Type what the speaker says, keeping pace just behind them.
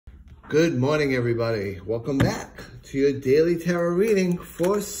Good morning, everybody. Welcome back to your daily tarot reading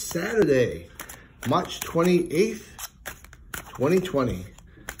for Saturday, March 28th, 2020,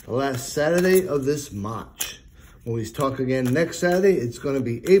 the last Saturday of this March. When we talk again next Saturday, it's going to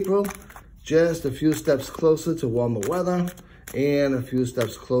be April, just a few steps closer to warmer weather and a few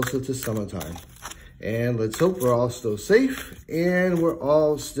steps closer to summertime. And let's hope we're all still safe and we're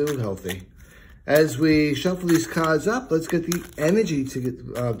all still healthy. As we shuffle these cards up, let's get the energy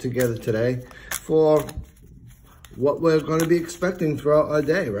together today for what we're going to be expecting throughout our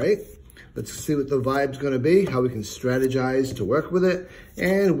day, right? Let's see what the vibe's going to be, how we can strategize to work with it,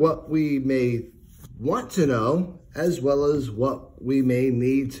 and what we may want to know, as well as what we may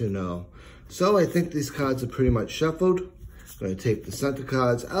need to know. So I think these cards are pretty much shuffled. I'm going to take the center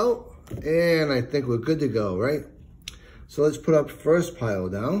cards out, and I think we're good to go, right? So let's put our first pile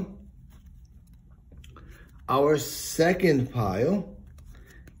down, our second pile,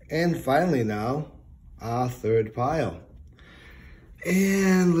 and finally now, our third pile.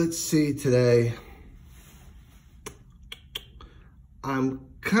 And let's see today, I'm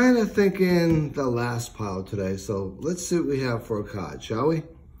kind of thinking the last pile today, so let's see what we have for a card, shall we?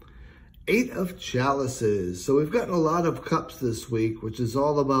 Eight of Chalices. So we've gotten a lot of cups this week, which is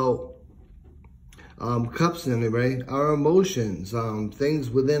all about cups anyway, our emotions, things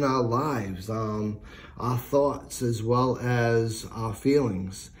within our lives, our thoughts, as well as our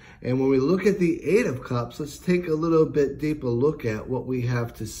feelings. And when we look at the Eight of Cups, let's take a little bit deeper look at what we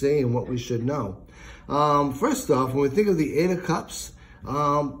have to say and what we should know. First off, when we think of the Eight of Cups,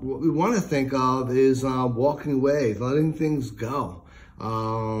 what we want to think of is walking away, letting things go.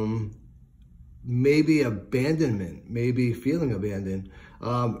 Maybe abandonment, maybe feeling abandoned,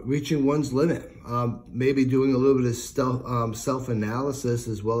 reaching one's limit, maybe doing a little bit of self-analysis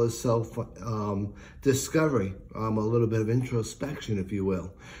as well as self-discovery, a little bit of introspection, if you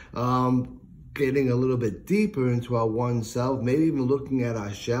will. Getting a little bit deeper into our one self, maybe even looking at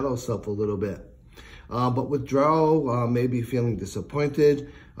our shadow self a little bit. But withdrawal, maybe feeling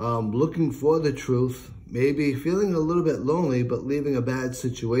disappointed, looking for the truth, maybe feeling a little bit lonely, but leaving a bad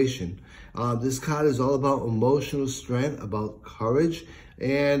situation. This card is all about emotional strength, about courage,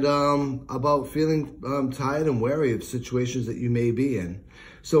 and about feeling tired and wary of situations that you may be in.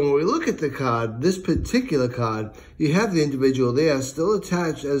 So when we look at the card, this particular card, you have the individual there still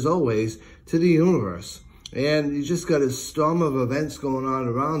attached, as always, to the universe. And you just got a storm of events going on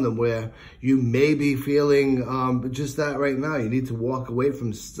around them where you may be feeling just that right now. You need to walk away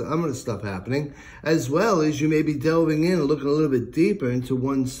from some of the stuff happening, as well as you may be delving in and looking a little bit deeper into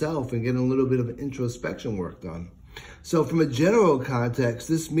oneself and getting a little bit of introspection work done. So from a general context,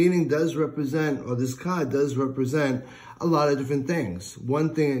 this meaning does represent, or this card does represent, a lot of different things.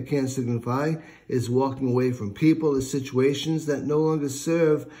 One thing it can signify is walking away from people or situations that no longer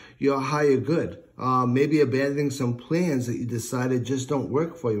serve your higher good. Maybe abandoning some plans that you decided just don't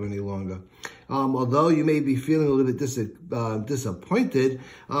work for you any longer. Although you may be feeling a little bit disappointed,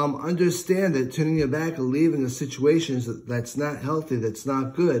 understand that turning your back or leaving a situation that's not healthy, that's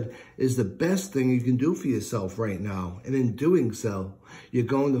not good, is the best thing you can do for yourself right now. And in doing so, you're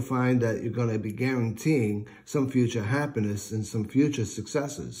going to find that you're going to be guaranteeing some future happiness and some future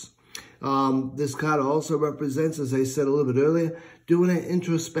successes. This card also represents, as I said a little bit earlier, doing an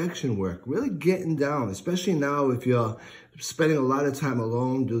introspection work, really getting down, especially now if you're spending a lot of time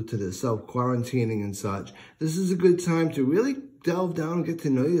alone due to the self-quarantining and such. This is a good time to really delve down and get to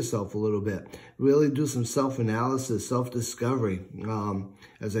know yourself a little bit. Really do some self-analysis, self-discovery.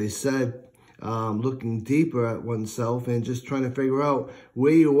 As I said, looking deeper at oneself and just trying to figure out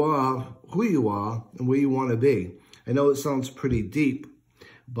where you are, who you are, and where you want to be. I know it sounds pretty deep,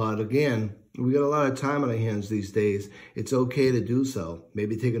 but again, we got a lot of time on our hands these days. It's okay to do so.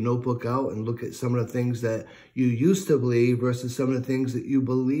 Maybe take a notebook out and look at some of the things that you used to believe versus some of the things that you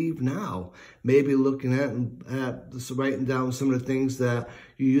believe now. Maybe looking at writing down some of the things that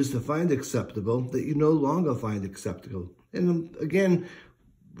you used to find acceptable that you no longer find acceptable. And again,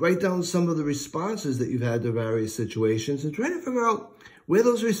 write down some of the responses that you've had to various situations and try to figure out where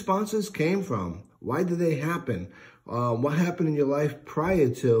those responses came from. Why did they happen? What happened in your life prior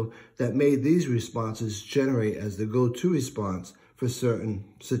to that made these responses generate as the go-to response for certain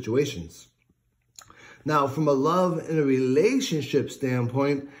situations? Now, from a love and a relationship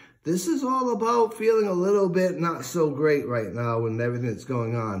standpoint, this is all about feeling a little bit not so great right now and everything that's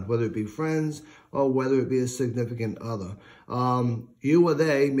going on, whether it be friends or whether it be a significant other. You or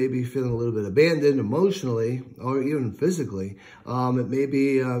they may be feeling a little bit abandoned emotionally or even physically. It may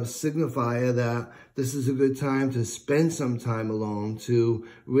be a signifier that this is a good time to spend some time alone to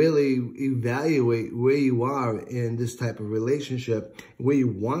really evaluate where you are in this type of relationship, where you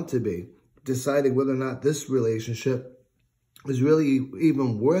want to be, deciding whether or not this relationship is really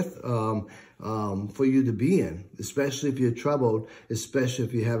even worth for you to be in, especially if you're troubled, especially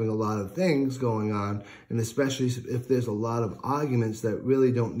if you're having a lot of things going on, and especially if there's a lot of arguments that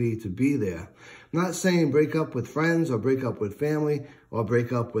really don't need to be there. I'm not saying break up with friends or break up with family or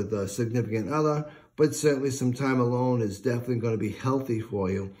break up with a significant other, but certainly some time alone is definitely going to be healthy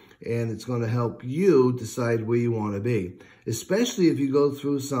for you, and it's going to help you decide where you want to be, especially if you go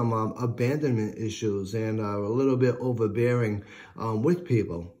through some abandonment issues and are a little bit overbearing with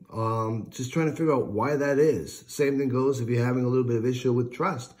people. Just trying to figure out why that is. Same thing goes if you're having a little bit of issue with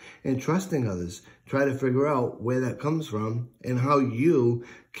trust and trusting others. Try to figure out where that comes from and how you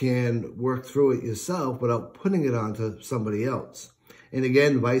can work through it yourself without putting it onto somebody else. And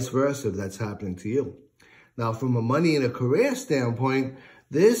again, vice versa if that's happening to you. Now, from a money and a career standpoint,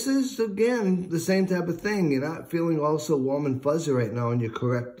 this is, again, the same type of thing. You're not feeling all so warm and fuzzy right now on your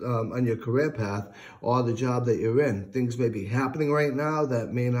career path or the job that you're in. Things may be happening right now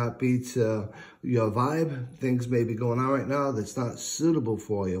that may not be to your vibe. Things may be going on right now that's not suitable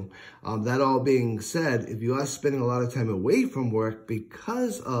for you. That all being said, if you are spending a lot of time away from work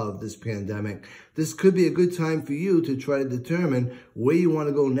because of this pandemic, this could be a good time for you to try to determine where you want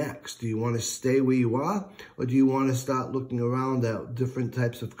to go next. Do you want to stay where you are, or do you want to start looking around at different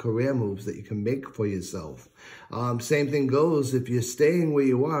types of career moves that you can make for yourself? Same thing goes if you're staying where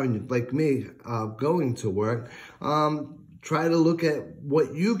you are and, like me, going to work. Try to look at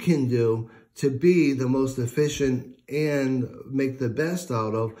what you can do to be the most efficient and make the best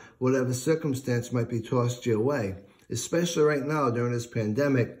out of whatever circumstance might be tossed your way. Especially right now during this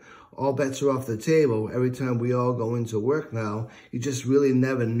pandemic, all bets are off the table. Every time we all go into work now, you just really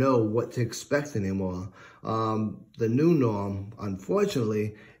never know what to expect anymore. The new norm,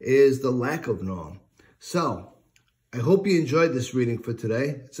 unfortunately, is the lack of norm. So, I hope you enjoyed this reading for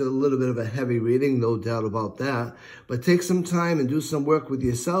today. It's a little bit of a heavy reading, no doubt about that. But take some time and do some work with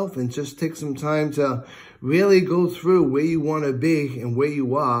yourself, and just take some time to really go through where you want to be and where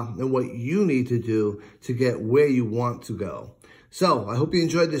you are and what you need to do to get where you want to go. So, I hope you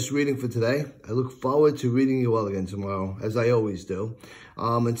enjoyed this reading for today. I look forward to reading you all again tomorrow, as I always do.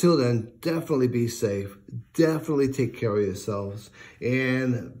 Until then, definitely be safe. Definitely take care of yourselves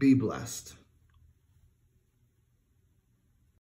and be blessed.